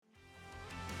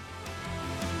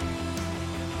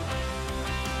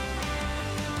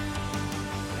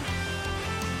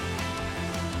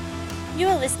You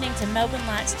are listening to Melbourne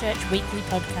Lights Church Weekly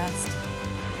Podcast.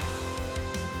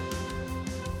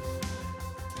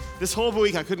 This whole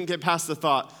week I couldn't get past the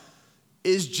thought,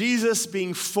 is Jesus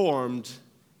being formed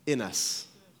in us?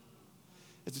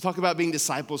 As we talk about being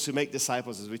disciples who make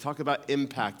disciples, as we talk about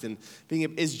impact and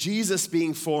is Jesus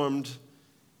being formed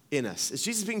in us? Is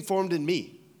Jesus being formed in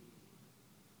me?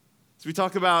 As we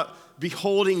talk about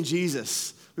beholding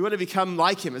Jesus, we want to become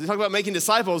like him. As we talk about making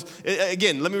disciples,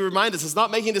 again, let me remind us, it's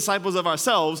not making disciples of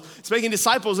ourselves, it's making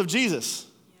disciples of Jesus.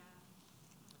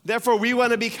 Therefore, we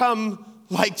want to become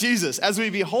like Jesus. As we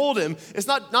behold him, it's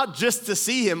not just to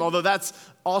see him, although that's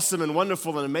awesome and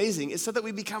wonderful and amazing, it's so that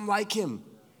we become like him.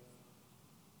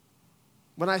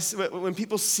 When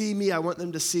people see me, I want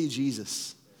them to see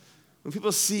Jesus. When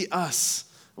people see us,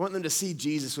 I want them to see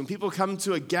Jesus. When people come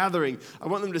to a gathering, I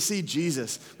want them to see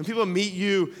Jesus. When people meet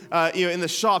you, in the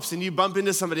shops and you bump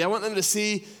into somebody, I want them to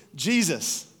see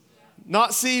Jesus.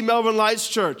 Not see Melbourne Lights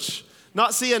Church.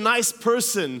 Not see a nice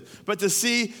person, but to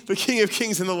see the King of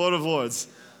Kings and the Lord of Lords.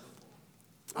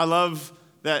 I love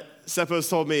that Seppo's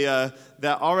told me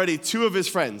that already two of his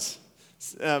friends,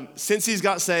 since he's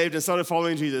got saved and started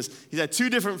following Jesus, he's had two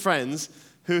different friends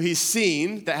who he's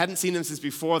seen, that hadn't seen him since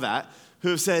before that, who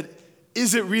have said,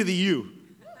 "Is it really you?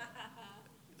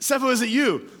 Seppo, is it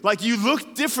you? Like, you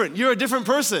look different. You're a different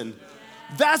person."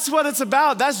 That's what it's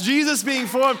about. That's Jesus being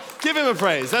formed. Give him a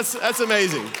praise. That's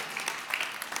amazing.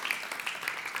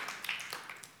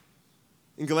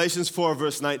 In Galatians 4,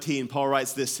 verse 19, Paul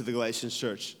writes this to the Galatians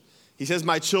church. He says,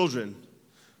 "My children,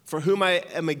 for whom I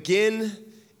am again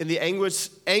in the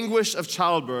anguish of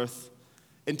childbirth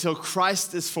until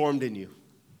Christ is formed in you."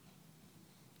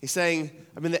 He's saying,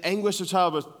 I'm in the anguish of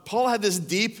childbirth. Paul had this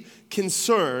deep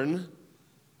concern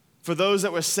for those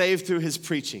that were saved through his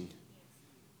preaching.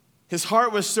 His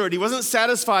heart was stirred. He wasn't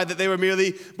satisfied that they were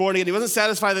merely born again. He wasn't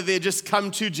satisfied that they had just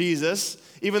come to Jesus,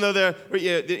 even though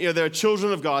they're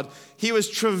children of God. He was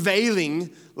travailing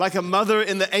like a mother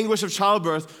in the anguish of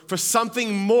childbirth for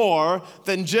something more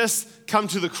than just come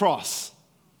to the cross.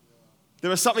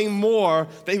 There was something more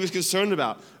that he was concerned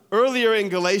about. Earlier in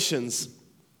Galatians,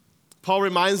 Paul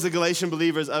reminds the Galatian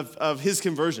believers of his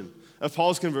conversion, of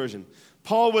Paul's conversion.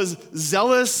 Paul was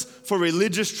zealous for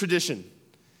religious tradition.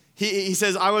 He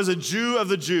says, "I was a Jew of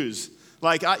the Jews."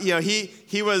 Like, he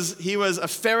was a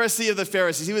Pharisee of the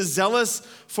Pharisees. He was zealous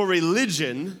for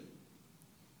religion.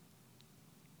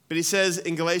 But he says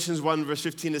in Galatians 1, verse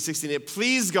 15 to 16, "It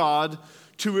pleased God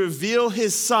to reveal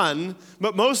his son,"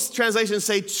 but most translations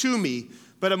say "to me,"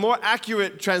 but a more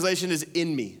accurate translation is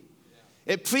 "in me."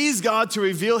 It pleased God to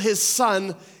reveal his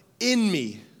son in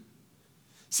me.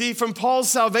 See, from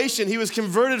Paul's salvation, he was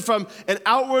converted from an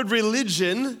outward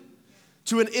religion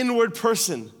to an inward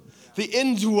person, the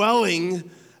indwelling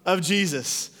of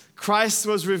Jesus. Christ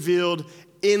was revealed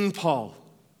in Paul.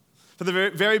 From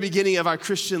the very beginning of our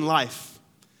Christian life,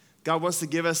 God wants to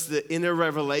give us the inner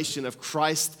revelation of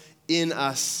Christ in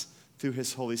us through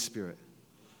his Holy Spirit.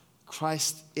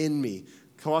 Christ in me.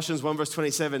 Colossians 1 verse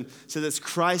 27 says it's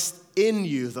Christ in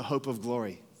you, the hope of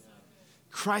glory.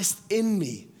 Christ in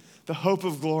me, the hope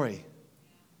of glory.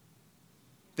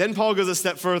 Then Paul goes a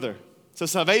step further. So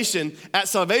at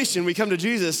salvation, we come to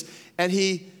Jesus and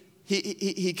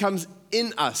he comes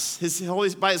in us.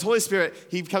 By his Holy Spirit,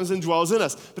 he comes and dwells in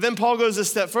us. But then Paul goes a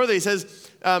step further. He says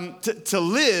to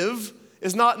live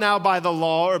is not now by the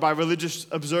law or by religious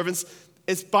observance.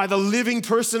 It's by the living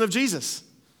person of Jesus.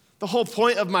 The whole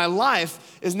point of my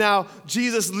life is now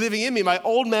Jesus living in me. My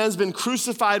old man's been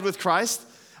crucified with Christ.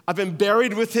 I've been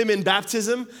buried with him in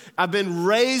baptism. I've been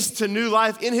raised to new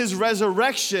life. In his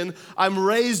resurrection, I'm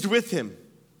raised with him.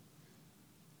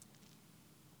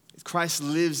 Christ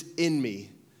lives in me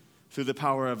through the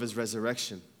power of his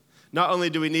resurrection. Not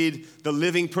only do we need the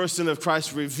living person of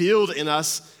Christ revealed in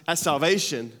us at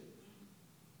salvation,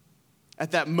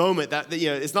 at that moment,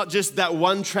 it's not just that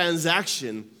one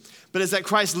transaction, but it's that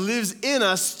Christ lives in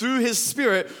us through his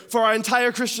Spirit for our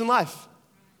entire Christian life.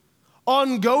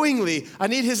 Ongoingly, I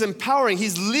need his empowering.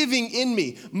 He's living in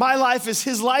me. My life is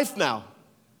his life now.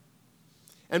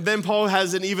 And then Paul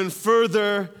has an even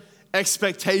further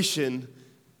expectation,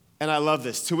 and I love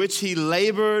this, to which he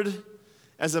labored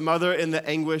as a mother in the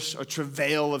anguish or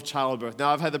travail of childbirth.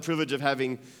 Now, I've had the privilege of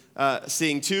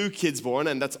seeing two kids born,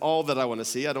 and that's all that I want to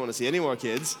see. I don't want to see any more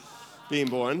kids being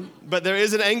born. But there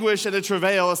is an anguish and a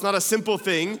travail. It's not a simple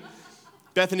thing.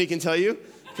 Bethany can tell you,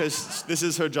 because this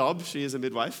is her job. She is a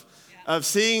midwife. Of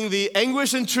seeing the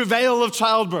anguish and travail of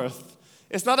childbirth.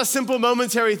 It's not a simple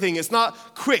momentary thing. It's not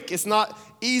quick. It's not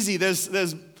easy. Let's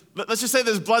just say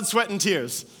there's blood, sweat, and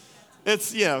tears.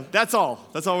 It's, that's all.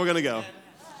 That's all we're going to go.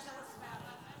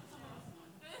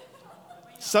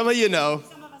 Some of you know.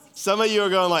 Some of you are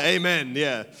going like, amen,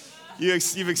 yeah.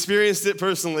 You've experienced it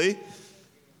personally.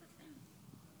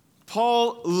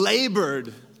 Paul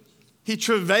labored. He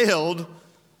travailed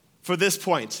for this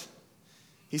point.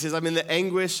 He says, I'm in the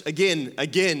anguish, again,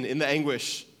 in the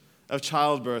anguish of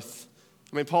childbirth.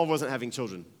 I mean, Paul wasn't having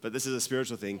children, but this is a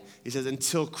spiritual thing. He says,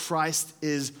 until Christ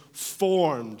is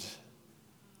formed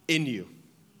in you.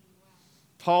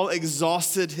 Paul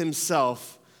exhausted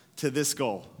himself to this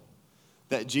goal,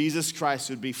 that Jesus Christ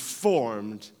would be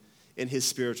formed in his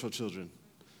spiritual children.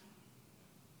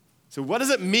 So what does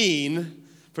it mean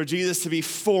for Jesus to be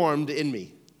formed in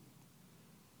me?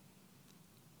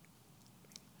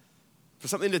 For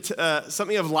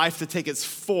something of life to take its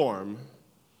form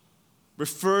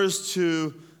refers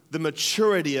to the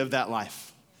maturity of that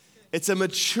life. It's a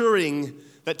maturing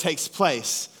that takes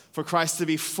place for Christ to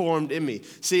be formed in me.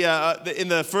 See, in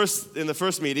the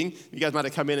first meeting, you guys might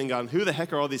have come in and gone, who the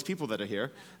heck are all these people that are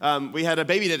here? We had a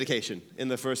baby dedication in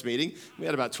the first meeting. We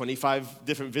had about 25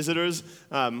 different visitors.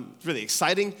 Really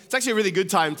exciting. It's actually a really good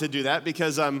time to do that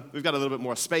because we've got a little bit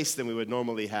more space than we would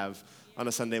normally have on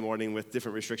a Sunday morning with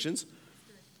different restrictions.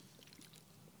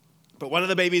 But one of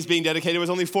the babies being dedicated was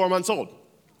only 4 months old.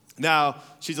 Now,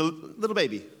 she's a little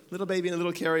baby and a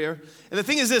little carrier. And the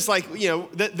thing is this,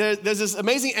 there's this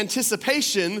amazing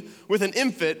anticipation with an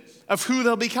infant of who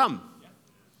they'll become.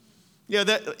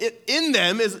 In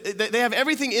them, they have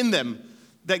everything in them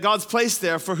that God's placed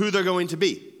there for who they're going to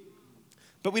be.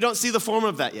 But we don't see the form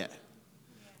of that yet.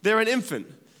 They're an infant.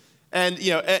 And,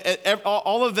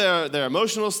 all of their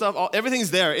emotional stuff,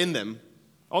 everything's there in them.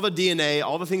 All the DNA,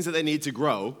 all the things that they need to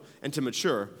grow and to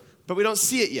mature, but we don't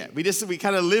see it yet. We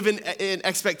kind of live in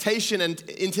expectation and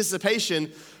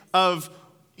anticipation of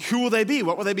who will they be,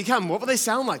 what will they become, what will they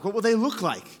sound like, what will they look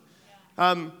like.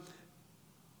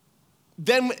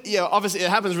 Then, obviously it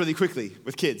happens really quickly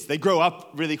with kids. They grow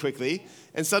up really quickly,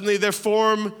 and suddenly their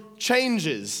form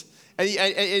changes.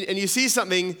 And you see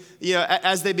something,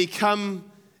 as they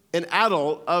become an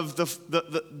adult of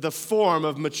the form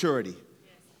of maturity.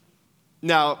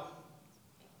 Now,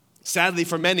 sadly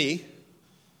for many,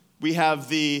 we have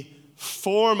the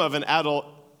form of an adult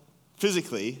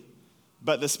physically,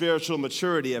 but the spiritual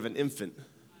maturity of an infant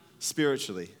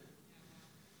spiritually.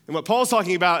 And what Paul's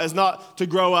talking about is not to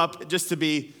grow up just to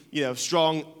be,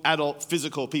 strong adult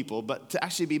physical people, but to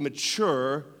actually be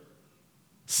mature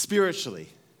spiritually.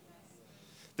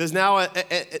 There's now,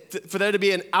 for there to be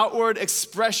an outward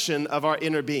expression of our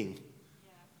inner being.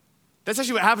 That's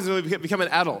actually what happens when we become an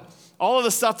adult. All of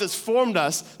the stuff that's formed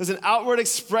us, there's an outward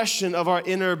expression of our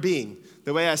inner being.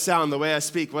 The way I sound, the way I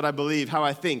speak, what I believe, how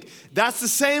I think. That's the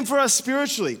same for us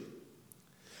spiritually.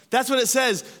 That's what it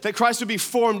says, that Christ would be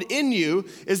formed in you,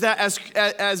 is that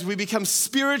as we become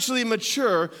spiritually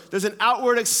mature, there's an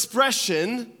outward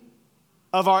expression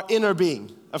of our inner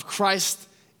being, of Christ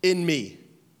in me.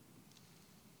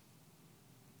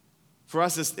 For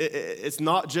us, it's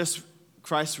not just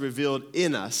Christ revealed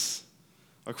in us,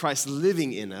 or Christ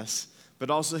living in us, but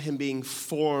also him being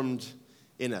formed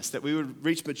in us, that we would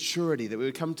reach maturity, that we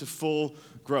would come to full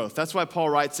growth. That's why Paul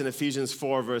writes in Ephesians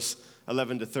 4, verse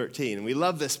 11 to 13. And we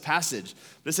love this passage.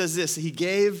 But it says this, he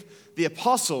gave the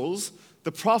apostles,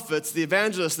 the prophets, the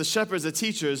evangelists, the shepherds, the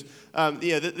teachers,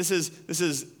 this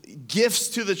is gifts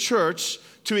to the church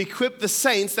to equip the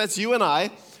saints, that's you and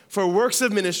I, for works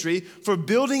of ministry, for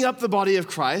building up the body of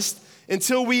Christ,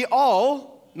 until we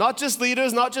all, not just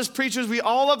leaders, not just preachers, we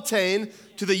all obtain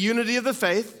to the unity of the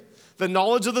faith, the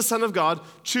knowledge of the Son of God,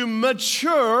 to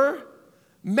mature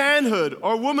manhood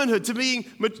or womanhood, to being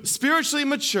spiritually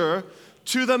mature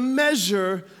to the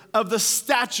measure of the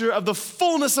stature of the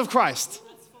fullness of Christ.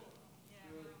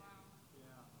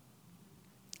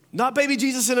 Not baby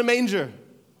Jesus in a manger.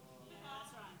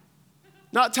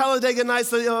 Not Talladega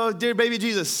Nights, oh, dear baby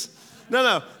Jesus.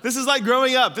 No. This is like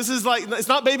growing up. This is like, it's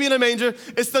not baby in a manger.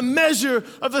 It's the measure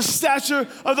of the stature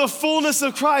of the fullness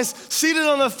of Christ, seated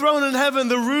on the throne in heaven,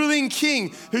 the ruling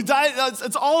king who died.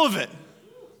 It's all of it.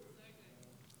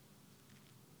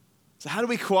 So how do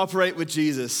we cooperate with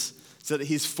Jesus so that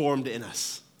he's formed in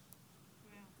us?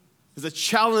 There's a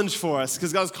challenge for us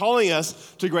because God's calling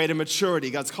us to greater maturity.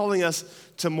 God's calling us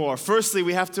to more. Firstly,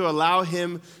 we have to allow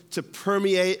him to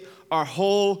permeate our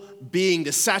whole being,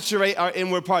 to saturate our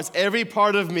inward parts. Every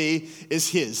part of me is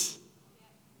his.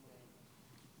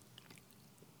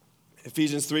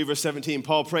 Ephesians 3, verse 17,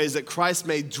 Paul prays that Christ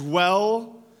may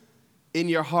dwell in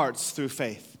your hearts through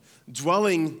faith.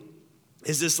 Dwelling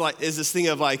is this thing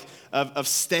of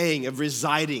staying, of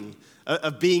residing,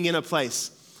 of being in a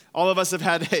place. All of us have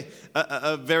had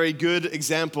a very good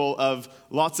example of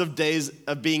lots of days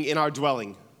of being in our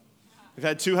dwelling. We've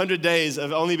had 200 days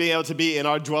of only being able to be in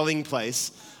our dwelling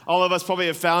place. All of us probably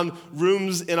have found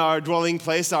rooms in our dwelling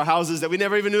place, our houses, that we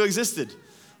never even knew existed.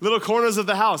 Little corners of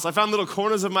the house. I found little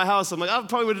corners of my house. I'm like, I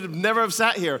probably would have never have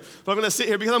sat here, but I'm going to sit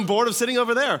here because I'm bored of sitting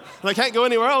over there. And I can't go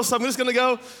anywhere else, so I'm just going to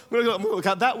go, I'm going to look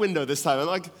out that window this time. I'm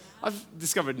like, I've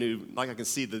discovered I can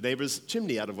see the neighbor's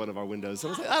chimney out of one of our windows. So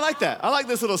I was like, I like that. I like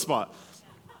this little spot.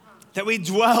 That we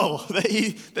dwell, that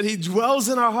he dwells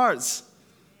in our hearts.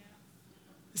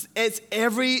 It's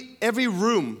every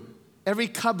room, every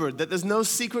cupboard, that there's no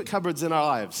secret cupboards in our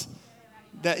lives.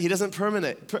 That he doesn't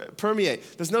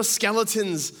permeate. There's no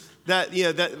skeletons that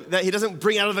he doesn't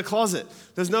bring out of the closet.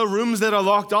 There's no rooms that are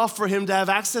locked off for him to have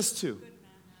access to.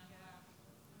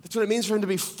 That's what it means for him to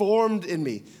be formed in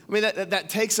me. I mean, that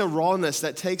takes a rawness.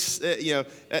 That takes,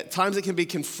 at times it can be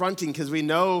confronting because we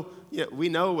know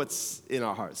what's in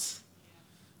our hearts.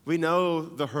 We know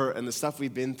the hurt and the stuff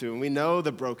we've been through, and we know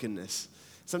the brokenness.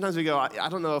 Sometimes we go, I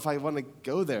don't know if I want to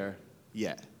go there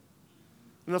yet. I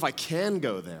don't know if I can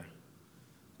go there.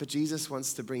 But Jesus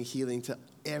wants to bring healing to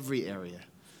every area,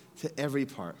 to every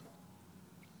part.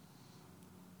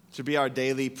 It should be our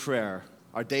daily prayer,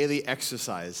 our daily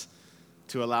exercise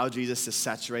to allow Jesus to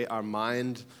saturate our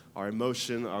mind, our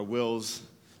emotion, our wills.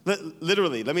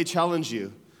 Literally, let me challenge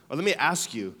you, or let me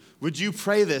ask you, would you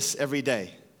pray this every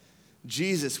day?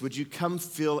 Jesus, would you come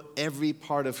fill every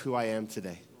part of who I am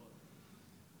today?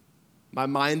 My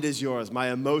mind is yours.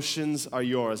 My emotions are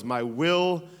yours. My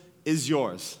will is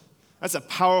yours. That's a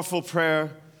powerful prayer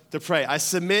to pray. I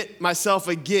submit myself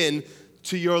again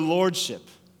to your lordship.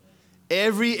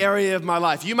 Every area of my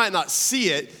life. You might not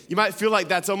see it. You might feel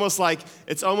like it's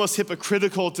almost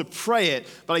hypocritical to pray it.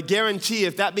 But I guarantee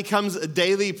if that becomes a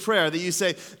daily prayer that you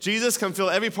say, Jesus, come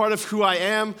fill every part of who I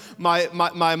am. My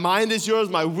mind is yours.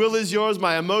 My will is yours.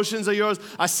 My emotions are yours.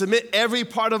 I submit every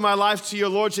part of my life to your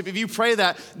lordship. If you pray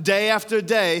that day after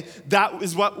day, that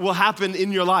is what will happen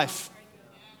in your life.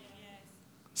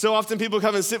 So often people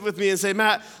come and sit with me and say,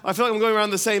 Matt, I feel like I'm going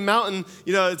around the same mountain.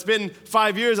 It's been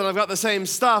 5 years and I've got the same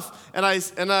stuff. And I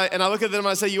look at them and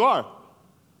I say, you are.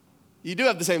 You do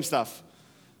have the same stuff.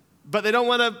 But they don't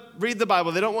want to read the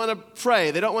Bible. They don't want to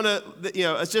pray. They don't want to,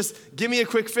 it's just, give me a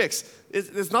quick fix.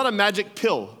 It's not a magic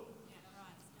pill.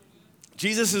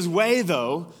 Jesus' way,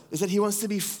 though, is that he wants to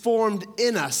be formed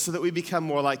in us so that we become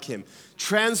more like him.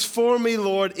 Transform me,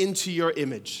 Lord, into your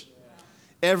image.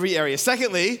 Every area.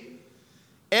 Secondly,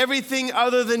 everything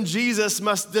other than Jesus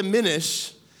must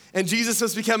diminish, and Jesus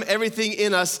must become everything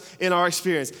in us in our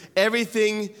experience.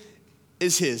 Everything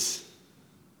is his.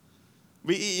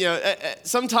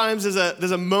 Sometimes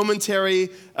there's a momentary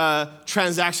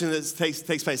transaction that takes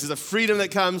place. There's a freedom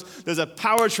that comes. There's a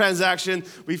power transaction.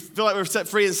 We feel like we're set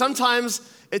free, and sometimes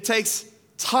it takes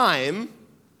time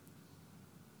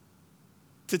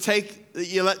to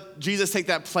let Jesus take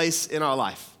that place in our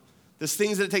life. There's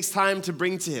things that it takes time to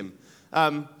bring to him.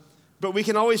 But we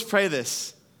can always pray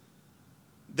this,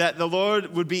 that the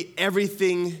Lord would be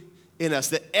everything in us,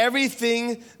 that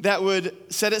everything that would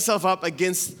set itself up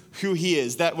against who he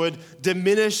is, that would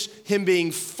diminish him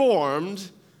being formed,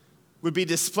 would be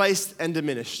displaced and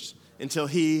diminished until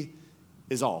he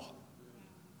is all.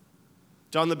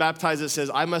 John the Baptizer says,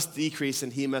 I must decrease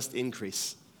and he must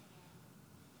increase.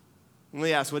 Let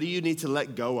me ask, what do you need to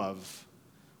let go of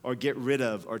or get rid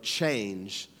of or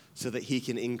change so that he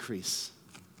can increase?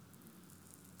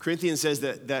 Corinthians says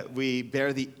that we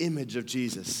bear the image of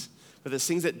Jesus, but there's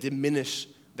things that diminish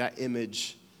that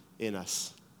image in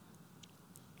us.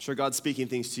 I'm sure God's speaking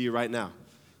things to you right now.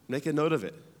 Make a note of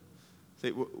it. Say,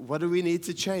 what do we need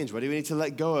to change? What do we need to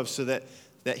let go of so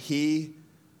that he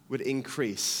would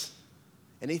increase?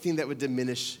 Anything that would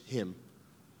diminish him.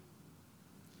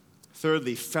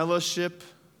 Thirdly, fellowship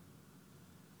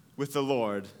with the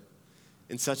Lord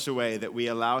in such a way that we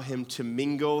allow him to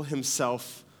mingle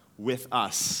himself with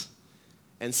us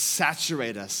and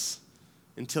saturate us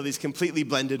until he's completely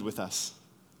blended with us.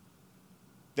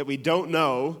 That we don't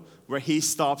know where he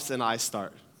stops and I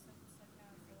start.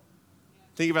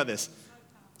 Think about this.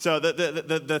 So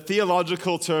the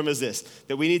theological term is this,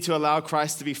 that we need to allow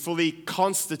Christ to be fully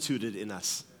constituted in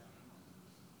us.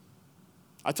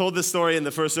 I told this story in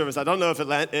the first service. I don't know if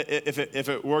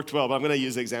it worked well, but I'm going to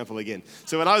use the example again.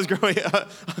 So when I was growing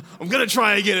up, I'm going to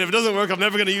try again. If it doesn't work, I'm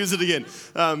never going to use it again.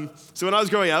 So when I was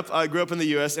growing up, I grew up in the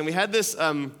U.S., and we had this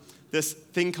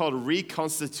thing called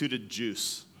reconstituted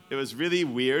juice. It was really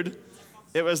weird.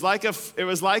 It was frozen. It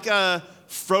was like a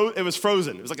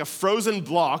frozen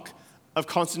block of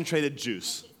concentrated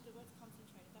juice.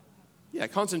 Yeah,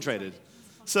 concentrated.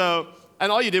 So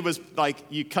And all you did was, like,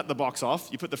 you cut the box off,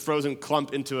 you put the frozen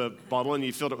clump into a bottle, and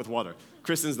you filled it with water.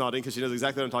 Kristen's nodding because she knows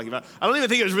exactly what I'm talking about. I don't even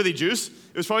think it was really juice.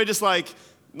 It was probably just like,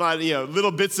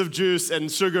 little bits of juice and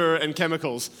sugar and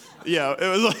chemicals. Yeah,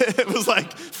 it was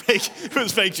like fake. It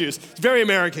was fake juice. It's very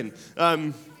American.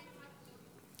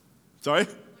 Sorry?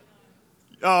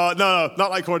 No,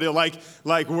 not like cordial.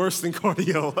 Like worse than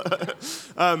cordial.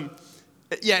 And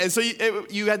so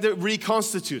you had to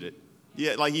reconstitute it.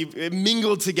 Yeah, like it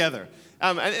mingled together.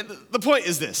 And the point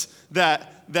is this: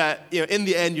 that in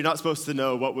the end, you're not supposed to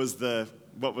know what was the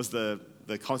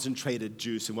concentrated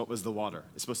juice and what was the water.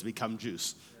 It's supposed to become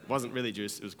juice. It wasn't really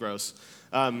juice. It was gross.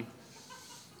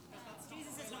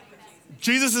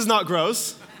 Jesus is not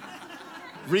gross.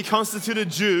 Reconstituted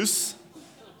juice.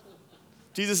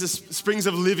 Jesus is springs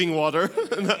of living water,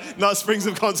 not springs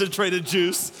of concentrated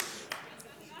juice.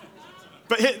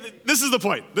 But this is the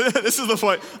point. This is the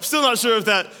point. I'm still not sure if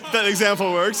that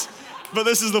example works, but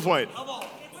this is the point.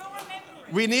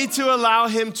 We need to allow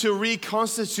him to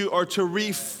reconstitute or to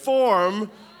reform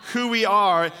who we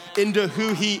are into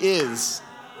who he is.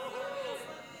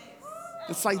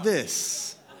 It's like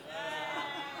this.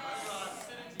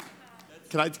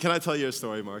 Can I tell you a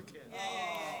story, Mark?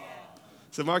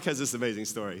 So Mark has this amazing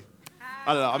story.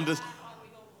 I don't know,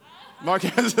 Mark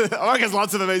has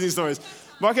lots of amazing stories.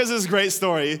 Mark has this great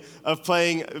story of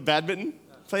playing badminton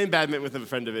with a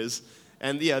friend of his.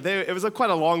 And it was quite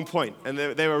a long point. And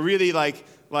they were really like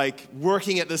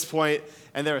working at this point,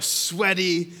 and they were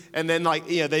sweaty. And then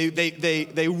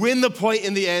they win the point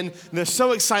in the end. And they're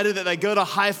so excited that they go to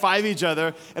high five each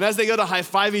other. And as they go to high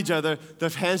five each other, their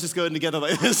hands just go together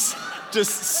like this.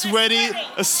 Just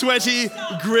a sweaty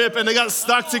grip. And they got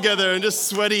stuck together and just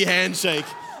sweaty handshake.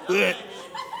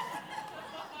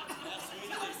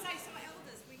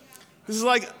 This is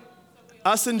like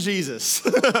us and Jesus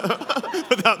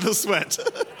without the sweat.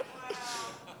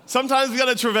 Sometimes we got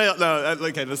to travail. No,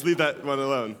 okay, let's leave that one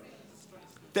alone.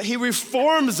 That he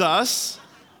reforms us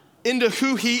into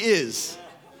who he is,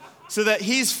 so that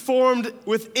he's formed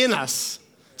within us.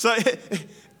 So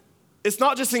it's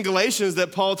not just in Galatians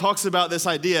that Paul talks about this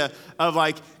idea of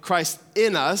like Christ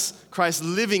in us, Christ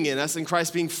living in us, and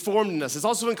Christ being formed in us. It's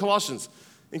also in Colossians.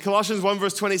 In Colossians 1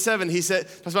 verse 27, he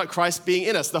talks about Christ being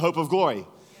in us, the hope of glory.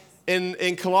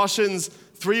 In Colossians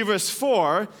 3 verse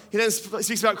 4, he then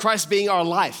speaks about Christ being our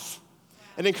life.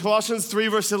 And in Colossians 3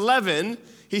 verse 11,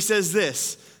 he says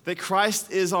this, that Christ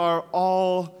is our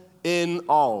all in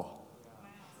all.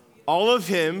 All of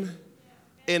him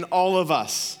in all of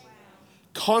us,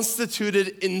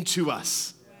 constituted into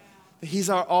us. He's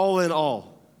our all in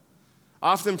all.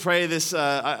 I often pray this,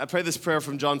 I pray this prayer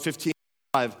from John 15:5.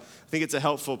 I think it's a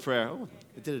helpful prayer. Oh,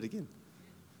 it did it again.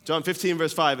 John 15,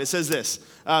 verse 5, it says this.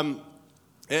 John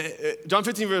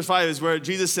 15, verse 5 is where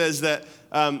Jesus says that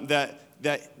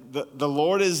the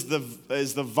Lord is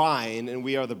the vine and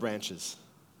we are the branches.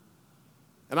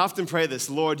 And I often pray this,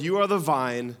 Lord, you are the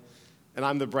vine and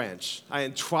I'm the branch. I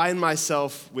entwine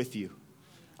myself with you.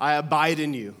 I abide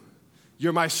in you.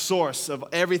 You're my source of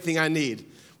everything I need.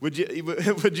 Would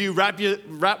you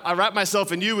I wrap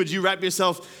myself in you? Would you wrap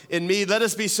yourself in me? Let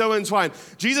us be so entwined.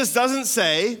 Jesus doesn't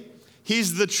say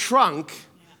he's the trunk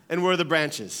and we're the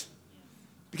branches.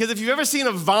 Because if you've ever seen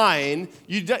a vine,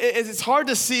 it's hard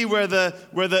to see where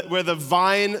the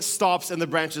vine stops and the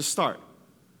branches start.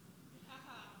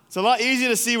 It's a lot easier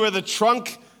to see where the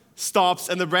trunk stops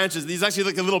and the branches. There's actually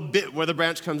like a little bit where the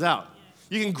branch comes out.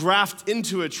 You can graft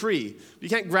into a tree, but you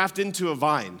can't graft into a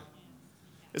vine.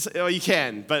 You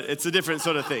can, but it's a different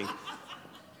sort of thing.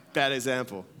 Bad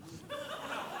example.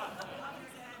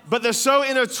 But they're so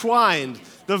intertwined.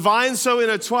 The vine's so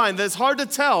intertwined that it's hard to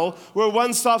tell where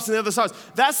one stops and the other starts.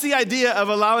 That's the idea of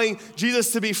allowing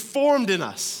Jesus to be formed in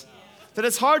us. That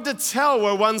it's hard to tell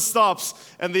where one stops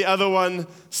and the other one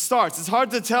starts. It's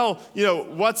hard to tell,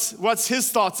 what's his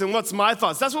thoughts and what's my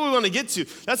thoughts. That's what we want to get to.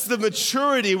 That's the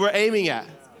maturity we're aiming at.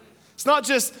 It's not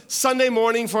just Sunday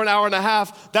morning for an hour and a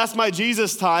half. That's my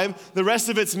Jesus time. The rest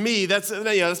of it's me. That's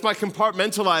my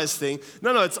compartmentalized thing.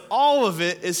 No, it's all of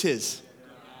it is his.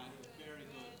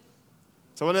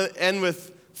 So I want to end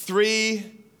with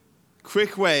 3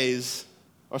 quick ways,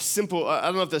 or simple. I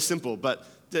don't know if they're simple, but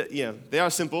they are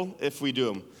simple if we do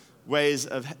them. Ways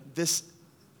of this,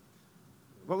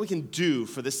 what we can do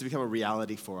for this to become a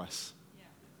reality for us.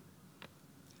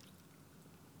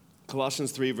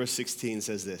 Colossians 3 verse 16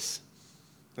 says this.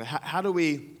 How do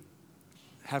we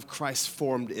have Christ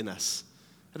formed in us?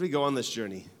 How do we go on this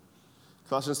journey?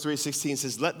 Colossians 3:16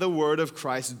 says, "Let the word of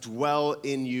Christ dwell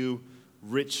in you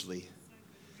richly,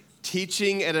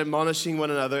 teaching and admonishing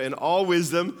one another in all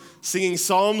wisdom, singing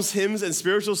psalms, hymns, and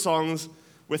spiritual songs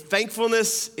with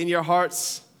thankfulness in your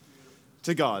hearts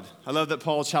to God. I love that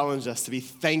Paul challenged us to be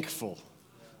thankful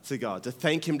to God, to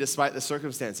thank him despite the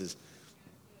circumstances.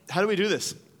 How do we do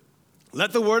this?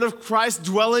 Let the word of Christ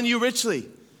dwell in you richly.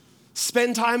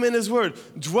 Spend time in his word.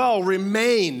 Dwell,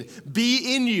 remain,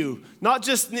 be in you. Not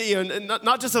just,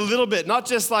 not just a little bit, not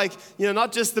just like,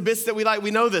 not just the bits that we like,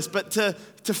 we know this, but to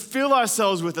fill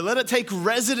ourselves with it. Let it take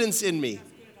residence in me.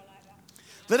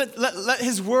 Let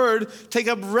his word take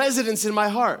up residence in my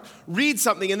heart. Read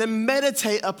something and then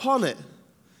meditate upon it.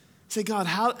 Say, God,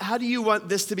 how do you want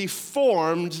this to be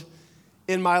formed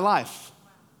in my life?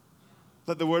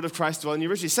 Let the word of Christ dwell in you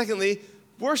richly. Secondly,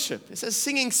 worship. It says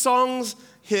singing songs,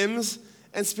 hymns,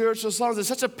 and spiritual songs. There's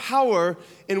such a power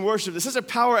in worship. There's such a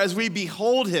power as we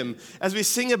behold him, as we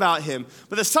sing about him.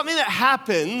 But there's something that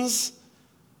happens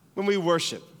when we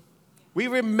worship. We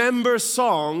remember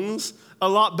songs a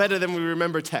lot better than we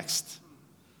remember text.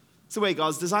 It's the way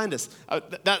God's designed us.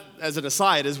 That, as an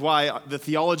aside, is why the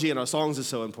theology in our songs is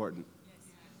so important.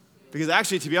 Because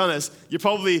actually, to be honest, you're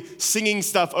probably singing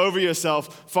stuff over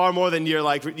yourself far more than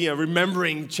you're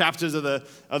remembering chapters of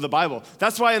the Bible.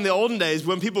 That's why in the olden days,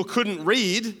 when people couldn't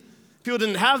read, people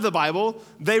didn't have the Bible,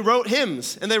 they wrote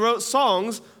hymns and they wrote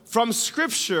songs from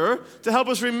Scripture to help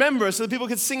us remember so that people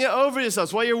could sing it over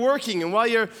yourselves while you're working and while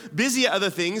you're busy at other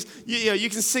things. You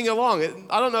can sing along.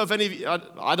 I don't know if any of you,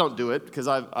 I don't do it because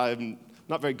I'm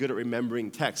not very good at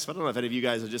remembering text. But I don't know if any of you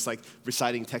guys are just like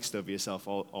reciting text over yourself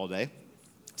all day.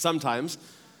 Sometimes.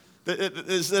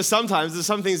 There's some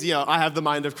things, I have the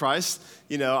mind of Christ.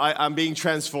 I'm being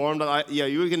transformed.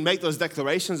 We can make those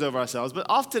declarations over ourselves, but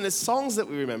often it's songs that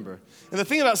we remember. And the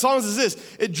thing about songs is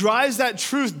this, it drives that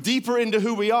truth deeper into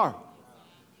who we are. Have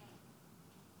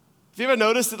you ever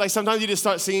noticed that sometimes you just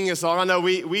start singing a song? I know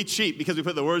we cheat because we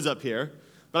put the words up here,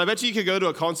 but I bet you could go to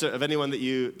a concert of anyone that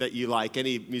you like,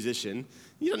 any musician.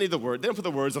 You don't need the word. They don't put the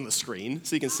words on the screen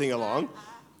so you can sing along.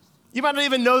 You might not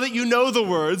even know that you know the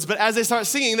words, but as they start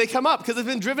singing, they come up because they've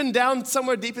been driven down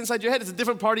somewhere deep inside your head. It's a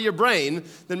different part of your brain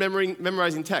than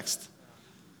memorizing text.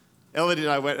 Elodie and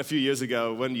I went a few years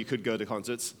ago when you could go to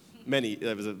concerts, many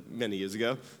years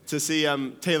ago, to see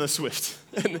Taylor Swift.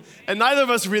 And neither of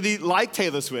us really like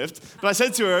Taylor Swift, but I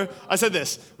said to her,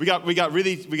 this, we got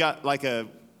a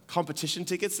competition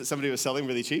tickets that somebody was selling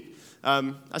really cheap.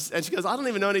 And she goes, I don't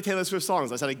even know any Taylor Swift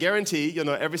songs. I said, I guarantee you'll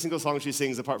know every single song she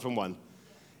sings apart from one.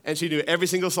 And she knew every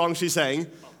single song she sang,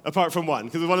 apart from one.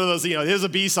 Because it was one of those, here's a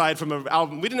B-side from an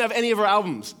album. We didn't have any of her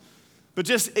albums. But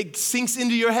just, it sinks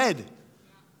into your head.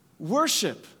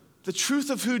 Worship, the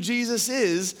truth of who Jesus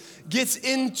is, gets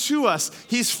into us.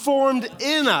 He's formed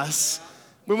in us.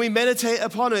 When we meditate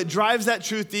upon it, it drives that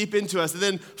truth deep into us. And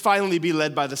then finally be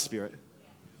led by the Spirit.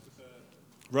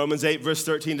 Romans 8, verse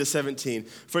 13 to 17.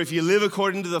 For if you live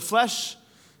according to the flesh,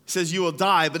 says you will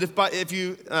die, but if by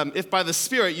the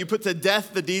Spirit you put to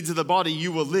death the deeds of the body, you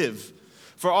will live.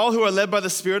 For all who are led by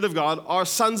the Spirit of God are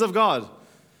sons of God.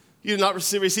 You did not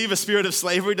receive a spirit of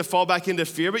slavery to fall back into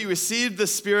fear, but you received the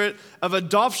spirit of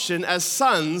adoption as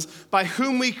sons, by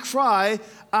whom we cry,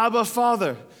 Abba,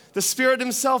 Father. The Spirit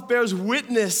himself bears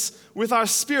witness with our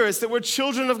spirits that we're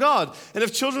children of God. And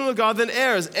if children of God, then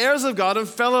heirs of God and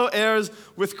fellow heirs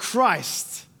with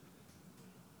Christ.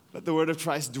 Let the word of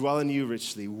Christ dwell in you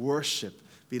richly. Worship.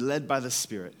 Be led by the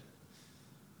Spirit.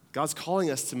 God's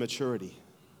calling us to maturity.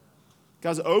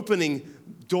 God's opening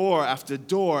door after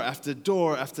door after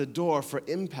door after door for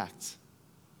impact.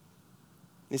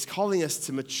 He's calling us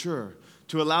to mature,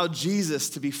 to allow Jesus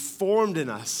to be formed in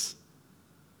us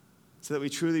so that we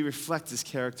truly reflect his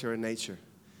character and nature.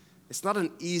 It's not an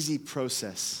easy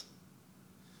process.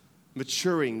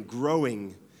 Maturing,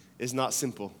 growing is not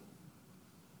simple.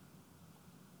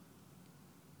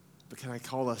 But can I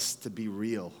call us to be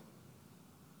real?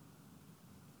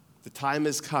 The time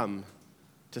has come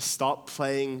to stop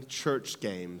playing church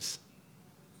games.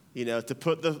 To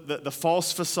put the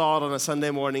false facade on a Sunday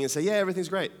morning and say, yeah, everything's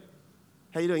great.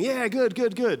 How you doing? Yeah,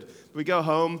 good. We go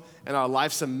home and our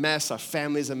life's a mess, our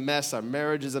family's a mess, our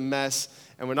marriage is a mess,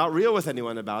 and we're not real with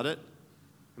anyone about it.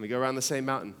 And we go around the same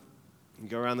mountain.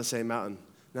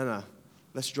 No.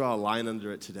 Let's draw a line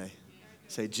under it today.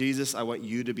 Say, Jesus, I want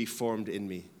you to be formed in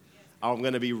me. I'm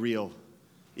going to be real,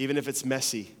 even if it's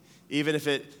messy, even if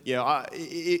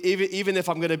even if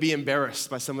I'm going to be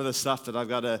embarrassed by some of the stuff that I've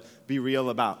got to be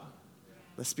real about.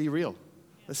 Let's be real.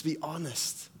 Let's be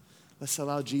honest. Let's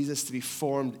allow Jesus to be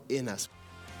formed in us.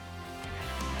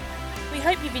 We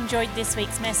hope you've enjoyed this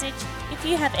week's message. If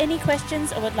you have any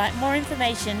questions or would like more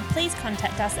information, please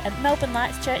contact us at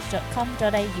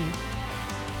melbournelightschurch.com.au.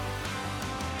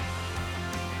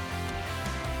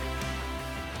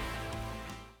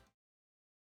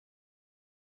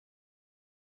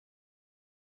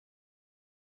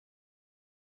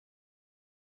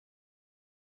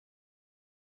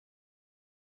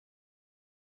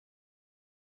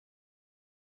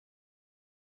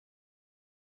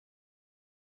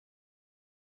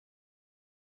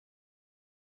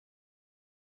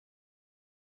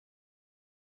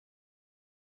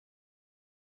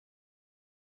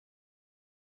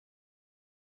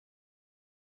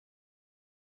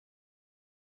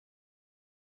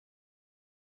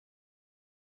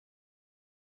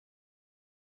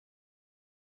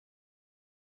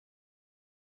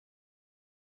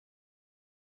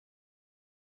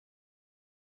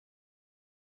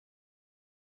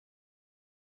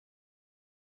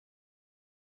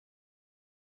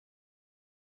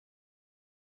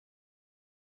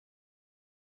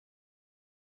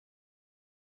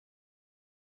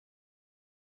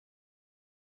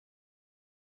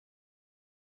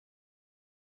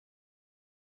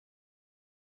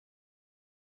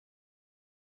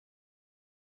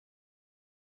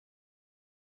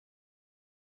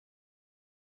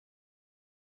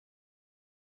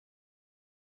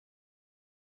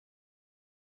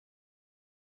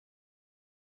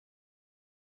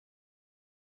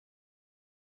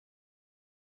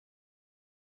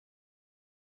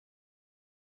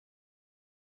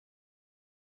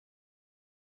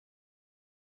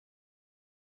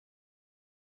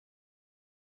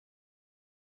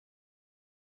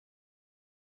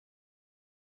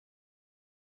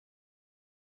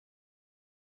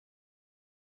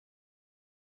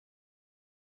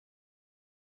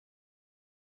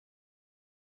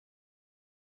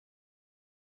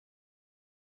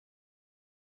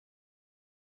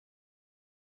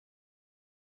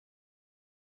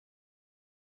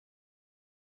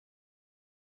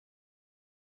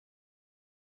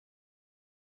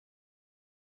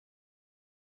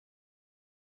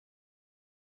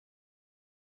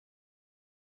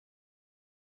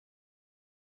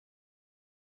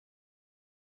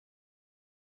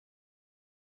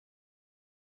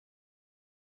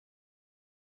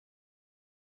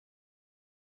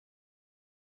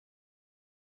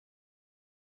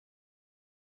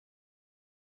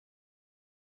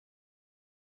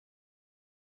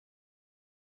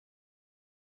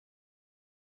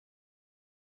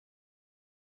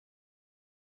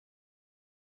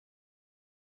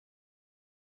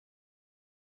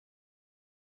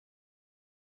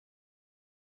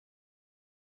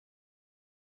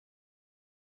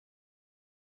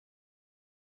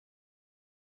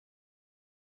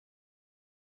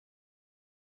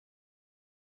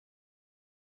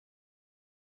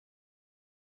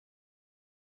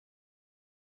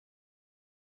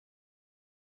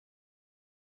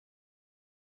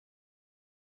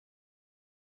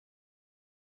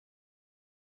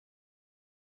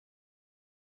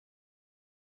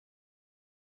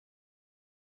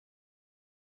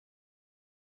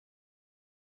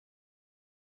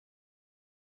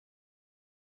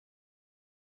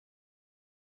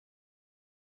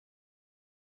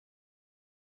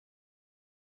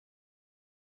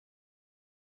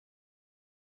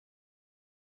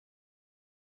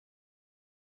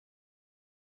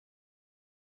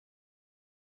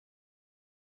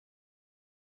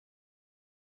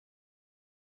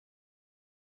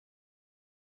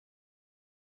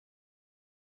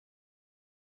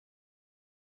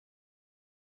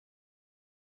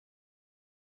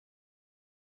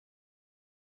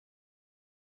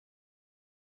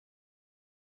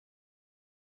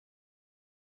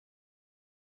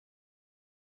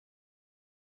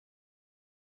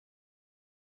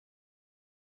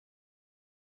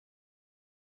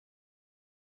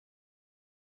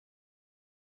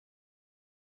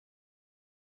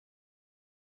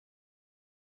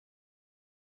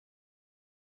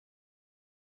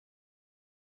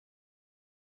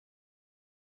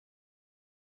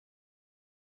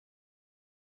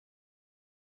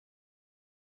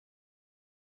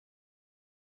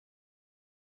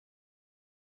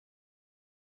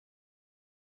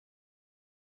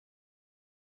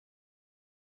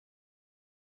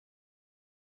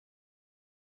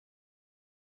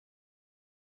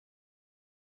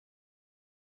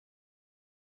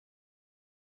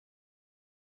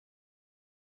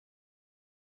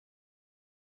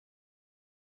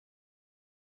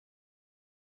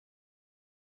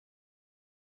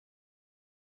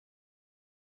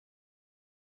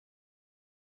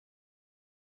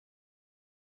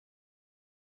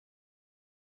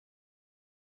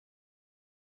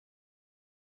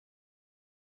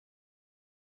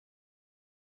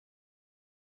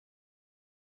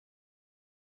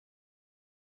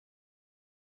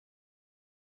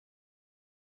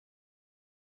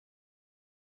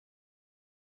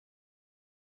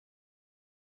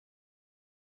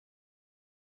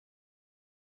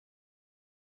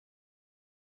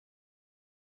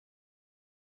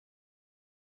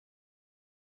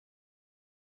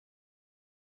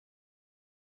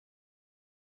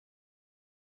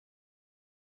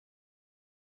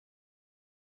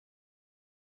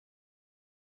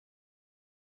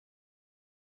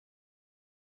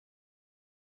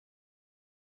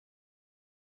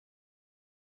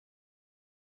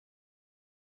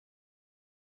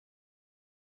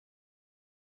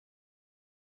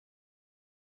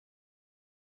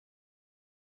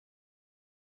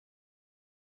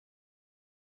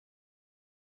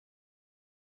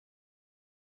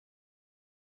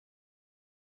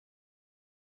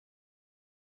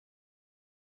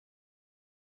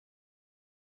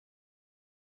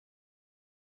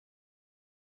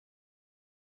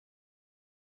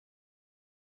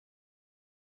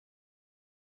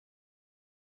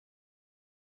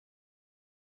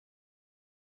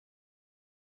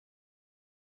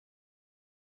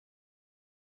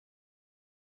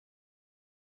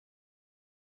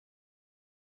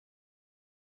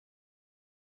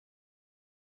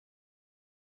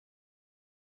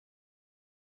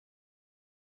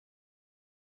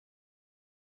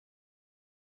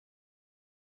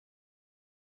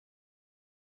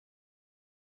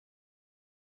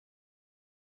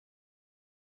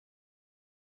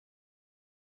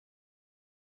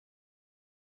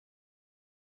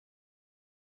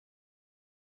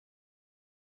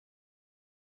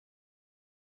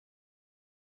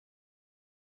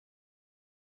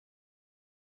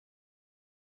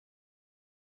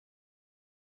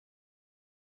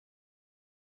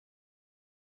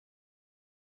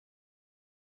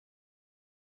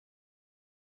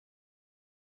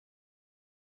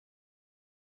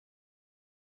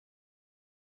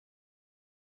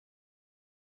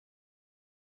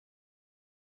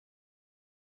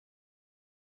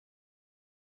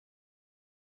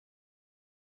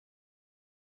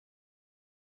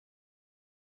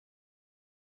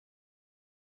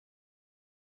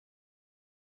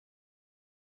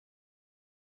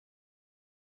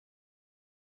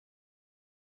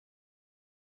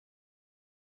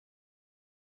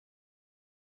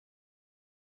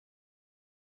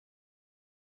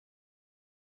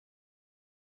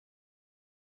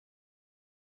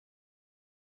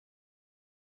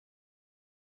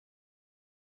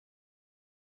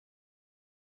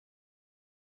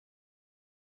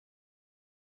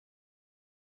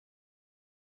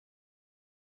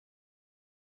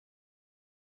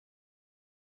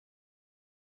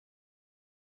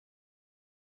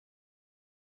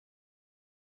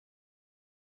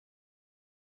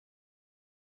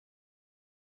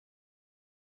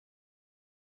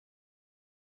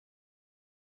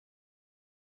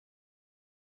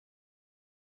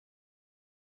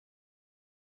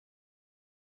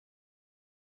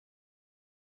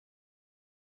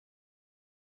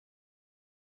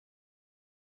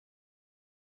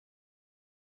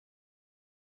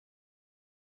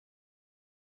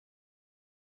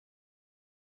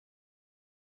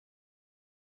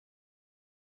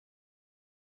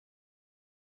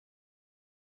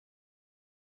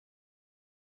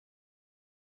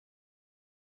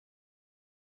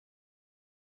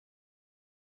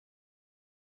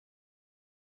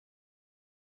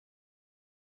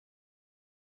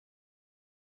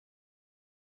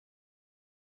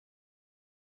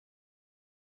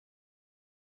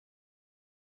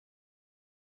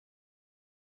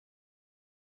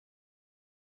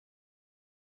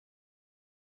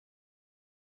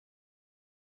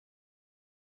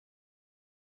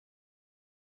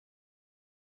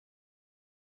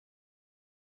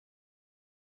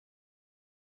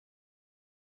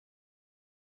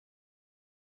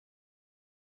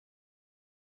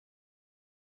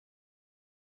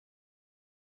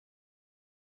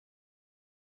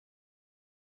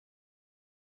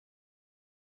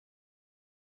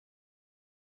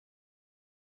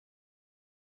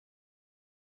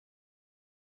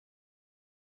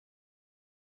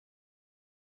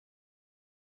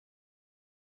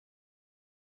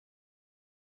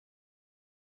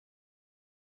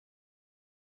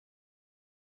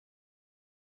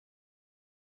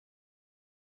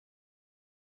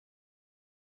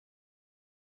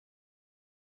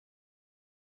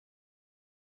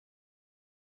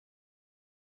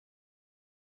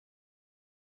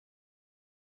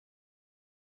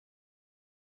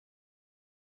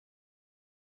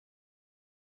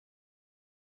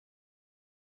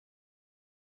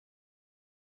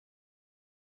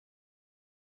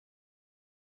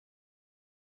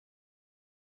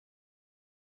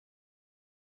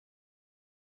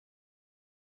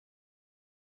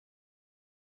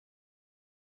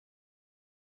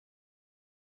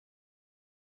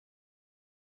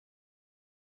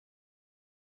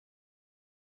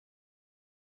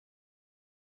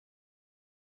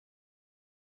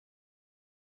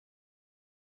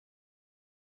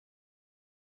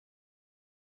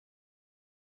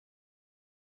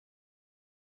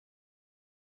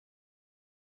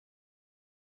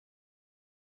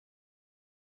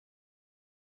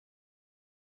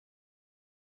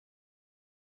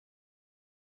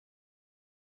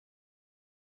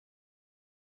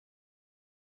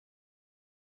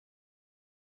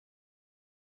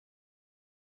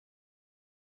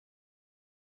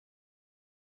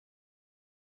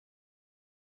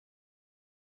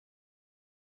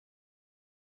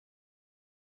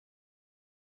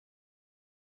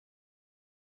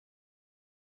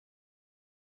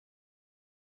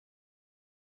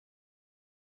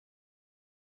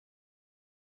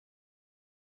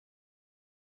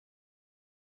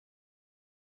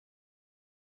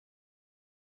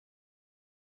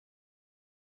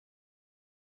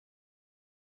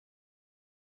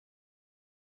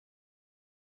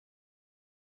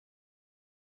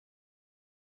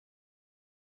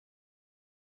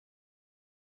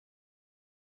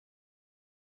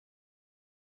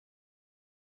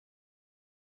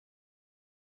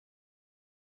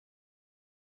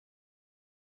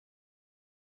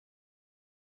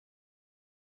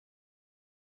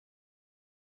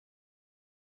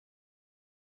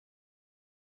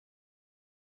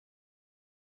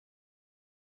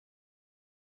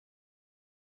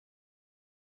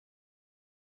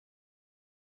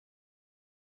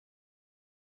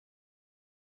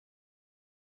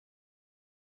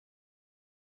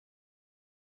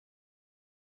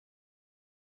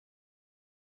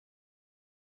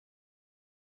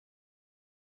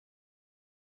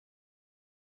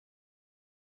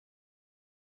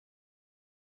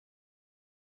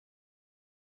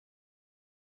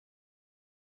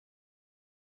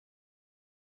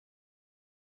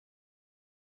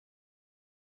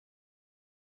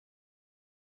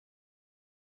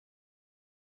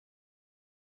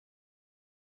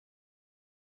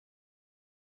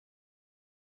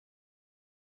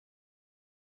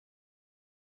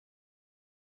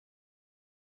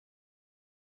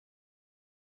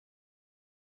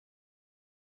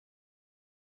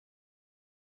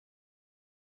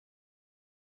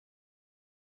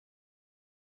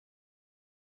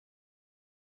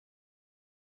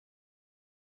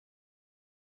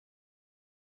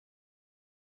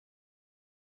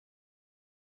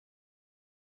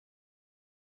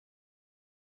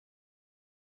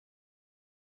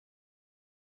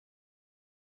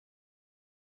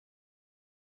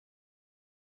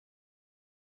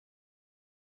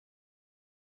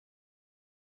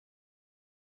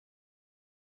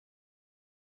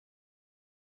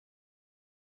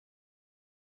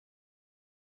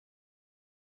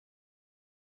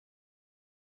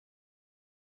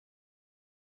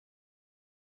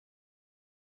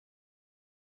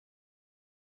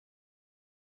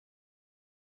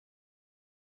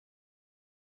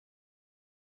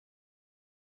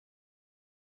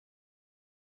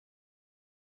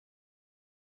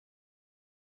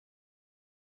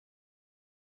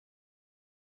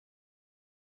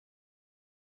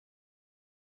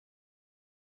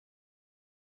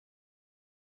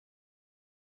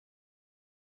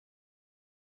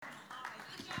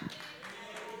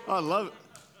 I love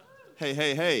it.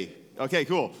 Hey. Okay,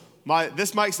 cool.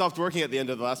 This mic stopped working at the end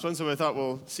of the last one, so I thought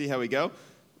we'll see how we go.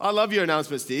 I love your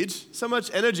announcement, Steve. So much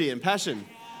energy and passion.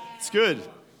 It's good.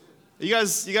 Are you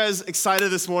guys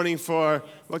excited this morning for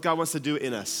what God wants to do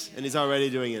in us, and He's already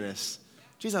doing in us?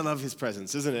 Jeez, I love His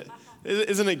presence, isn't it?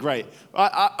 Isn't it great?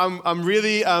 I'm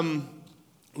really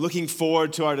looking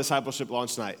forward to our discipleship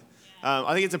launch night.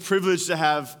 I think it's a privilege to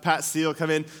have Pat Steele come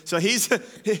in. So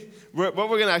what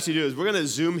we're going to actually do is we're going to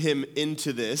Zoom him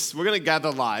into this. We're going to gather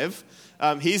live.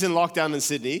 He's in lockdown in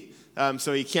Sydney,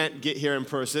 so he can't get here in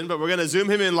person. But we're going to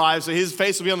Zoom him in live, so his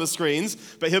face will be on the screens,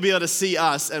 but he'll be able to see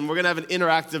us, and we're going to have an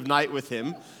interactive night with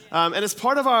him. And it's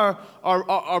part of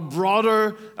our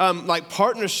broader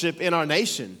partnership in our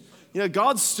nation. You know,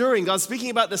 God's stirring, God's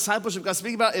speaking about discipleship, God's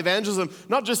speaking about evangelism,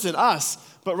 not just in us,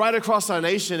 but right across our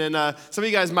nation. And some of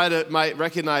you guys might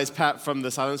recognize Pat from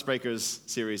the Silence Breakers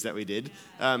series that we did.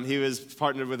 He was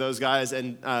partnered with those guys,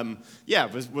 and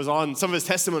was on, some of his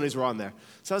testimonies were on there.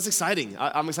 So it's exciting.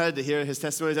 I'm excited to hear his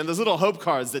testimonies. And those little hope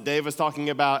cards that Dave was talking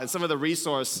about, and some of the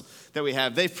resource that we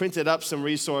have, they've printed up some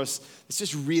resource. It's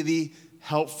just really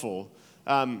helpful.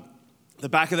 The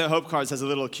back of the hope cards has a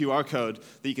little QR code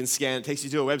that you can scan. It takes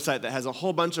you to a website that has a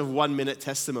whole bunch of 1-minute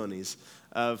testimonies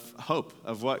of hope,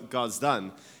 of what God's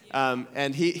done.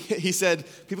 And he said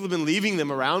people have been leaving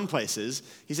them around places.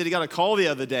 He said he got a call the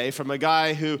other day from a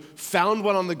guy who found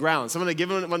one on the ground. Someone had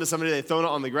given one to somebody, they'd thrown it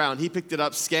on the ground. He picked it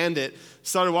up, scanned it,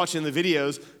 started watching the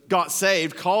videos, got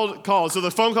saved, called. So the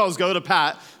phone calls go to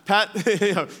Pat. Pat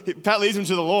leads him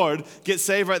to the Lord, gets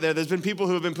saved right there. There's been people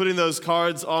who have been putting those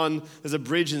cards on. There's a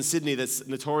bridge in Sydney that's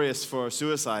notorious for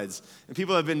suicides. And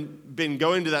people have been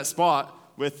going to that spot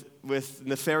with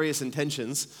nefarious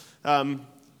intentions. You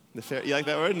like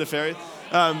that word, nefarious?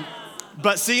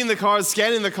 But seeing the card,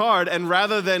 scanning the card, and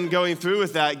rather than going through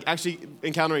with that, actually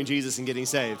encountering Jesus and getting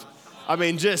saved. I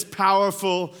mean, just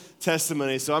powerful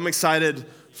testimony. So I'm excited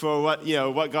for what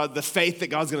God, the faith that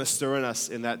God's going to stir in us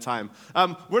in that time.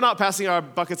 We're not passing our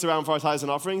buckets around for our tithes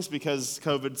and offerings because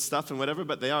COVID stuff and whatever,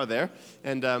 but they are there.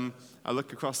 And I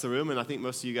look across the room, and I think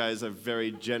most of you guys are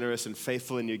very generous and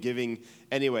faithful in your giving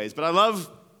anyways. But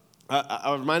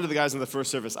I reminded the guys in the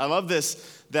first service, I love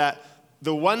this, that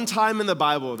the one time in the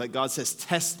Bible that God says,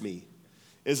 test me,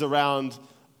 is around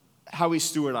how we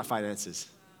steward our finances.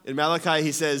 In Malachi,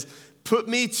 he says, put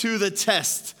me to the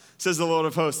test, says the Lord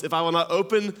of hosts, if I will not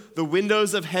open the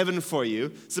windows of heaven for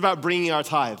you. It's about bringing our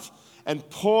tithe and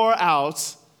pour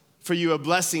out for you a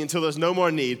blessing until there's no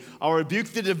more need. I'll rebuke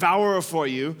the devourer for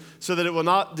you so that it will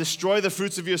not destroy the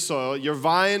fruits of your soil. Your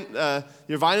vine in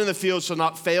the field shall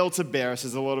not fail to bear,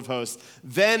 says the Lord of hosts.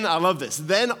 Then, I love this,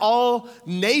 then all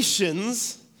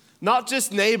nations, not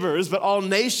just neighbors, but all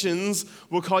nations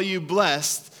will call you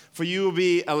blessed, for you will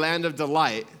be a land of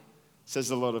delight, says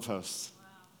the Lord of hosts.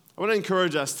 I want to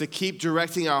encourage us to keep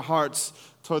directing our hearts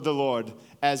toward the Lord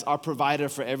as our provider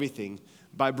for everything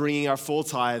by bringing our full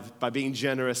tithe, by being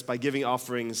generous, by giving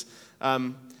offerings.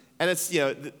 And it's,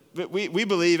 we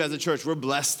believe as a church, we're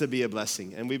blessed to be a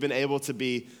blessing. And we've been able to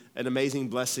be an amazing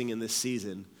blessing in this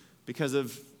season because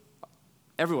of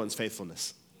everyone's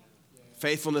faithfulness.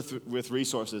 Faithfulness with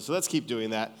resources. So let's keep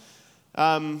doing that.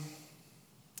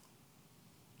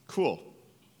 Coolio.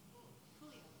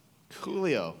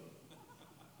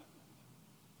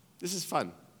 This is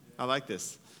fun. I like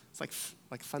this. It's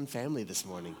like fun family this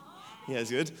morning. Yeah,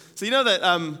 it's good. So you know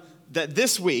that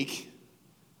this week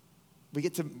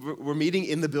we're meeting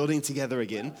in the building together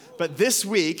again. But this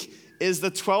week is the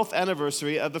 12th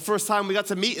anniversary of the first time we got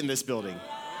to meet in this building.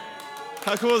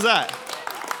 How cool is that?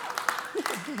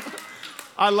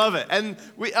 I love it. And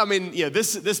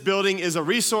this building is a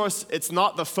resource. It's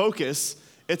not the focus.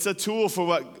 It's a tool for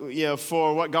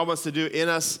what God wants to do in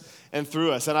us and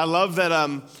through us. And I love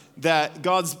that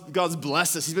God's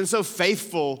blessed us. He's been so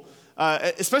faithful,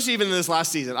 especially even in this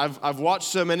last season. I've watched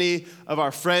so many of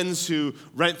our friends who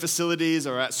rent facilities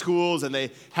or at schools, and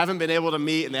they haven't been able to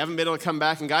meet, and they haven't been able to come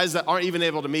back. And guys that aren't even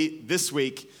able to meet this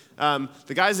week,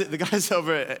 the guys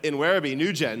over in Werribee,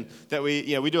 New Gen, that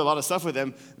we do a lot of stuff with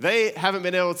them, they haven't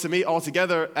been able to meet all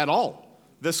together at all.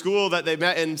 The school that they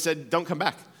met in said, don't come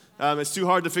back. It's too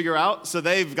hard to figure out, so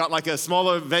they've got like a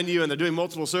smaller venue, and they're doing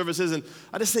multiple services, and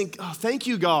I just think, thank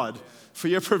you, God, for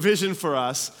your provision for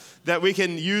us, that we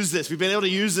can use this. We've been able to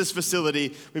use this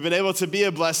facility. We've been able to be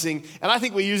a blessing, and I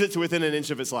think we use it to within an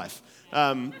inch of its life.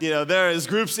 There is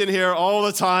groups in here all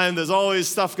the time. There's always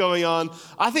stuff going on.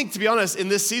 I think, to be honest, in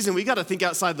this season, we got to think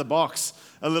outside the box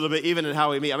a little bit, even in how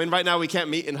we meet. I mean, right now we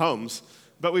can't meet in homes,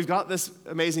 but we've got this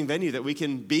amazing venue that we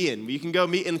can be in. You can go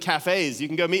meet in cafes. You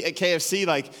can go meet at KFC,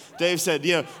 like Dave said.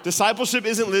 Discipleship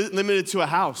isn't limited to a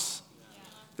house.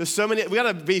 There's so many, we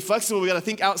gotta be flexible, we gotta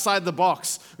think outside the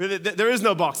box. There is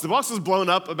no box. The box was blown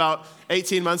up about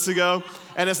 18 months ago,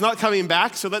 and it's not coming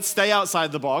back, so let's stay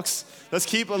outside the box. Let's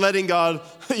keep letting God,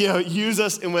 use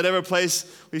us in whatever place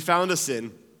we found us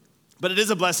in. But it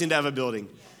is a blessing to have a building.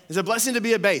 It's a blessing to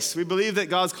be a base. We believe that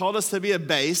God's called us to be a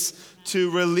base, to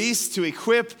release, to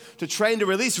equip, to train, to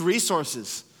release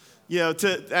resources, and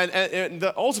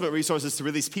the ultimate resource is to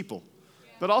release people.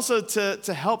 But also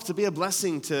to help, to be a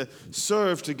blessing, to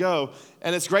serve, to go.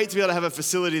 And it's great to be able to have a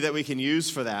facility that we can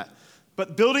use for that.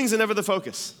 But buildings are never the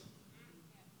focus.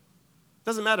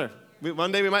 Doesn't matter.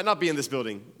 One day we might not be in this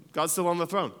building. God's still on the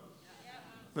throne.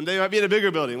 One day we might be in a bigger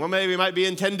building. One day we might be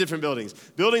in 10 different buildings.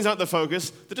 Buildings aren't the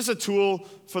focus. They're just a tool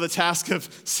for the task of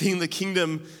seeing the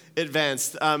kingdom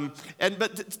advanced.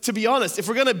 But to be honest, if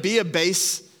we're going to be a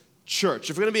base church,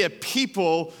 if we're going to be a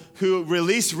people who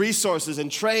release resources and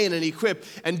train and equip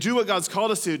and do what God's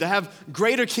called us to have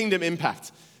greater kingdom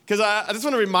impact. Because I just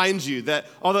want to remind you that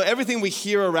although everything we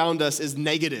hear around us is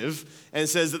negative and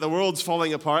says that the world's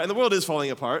falling apart, and the world is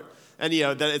falling apart, and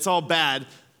that it's all bad,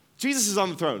 Jesus is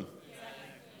on the throne.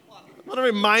 I want to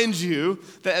remind you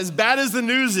that as bad as the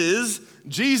news is,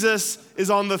 Jesus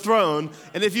is on the throne.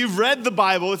 And if you've read the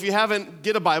Bible, if you haven't,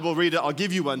 get a Bible, read it. I'll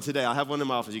give you one today. I'll have one in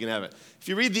my office. You can have it. If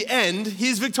you read the end,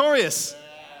 he's victorious.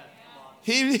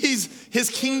 His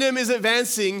kingdom is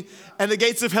advancing, and the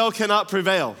gates of hell cannot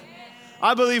prevail.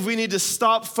 I believe we need to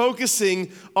stop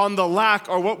focusing on the lack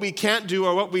or what we can't do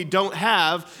or what we don't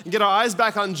have and get our eyes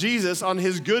back on Jesus, on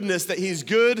his goodness, that he's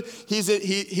good,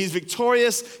 he's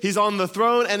victorious, he's on the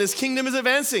throne, and his kingdom is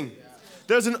advancing.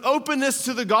 There's an openness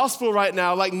to the gospel right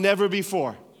now like never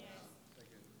before.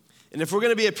 And if we're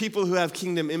going to be a people who have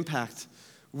kingdom impact,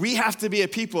 we have to be a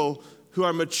people who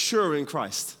are mature in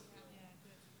Christ.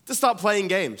 To stop playing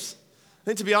games. I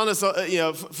think, to be honest,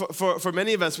 for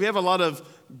many of us, we have a lot of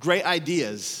great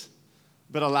ideas,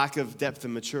 but a lack of depth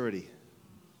and maturity.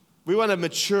 We want to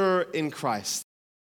mature in Christ.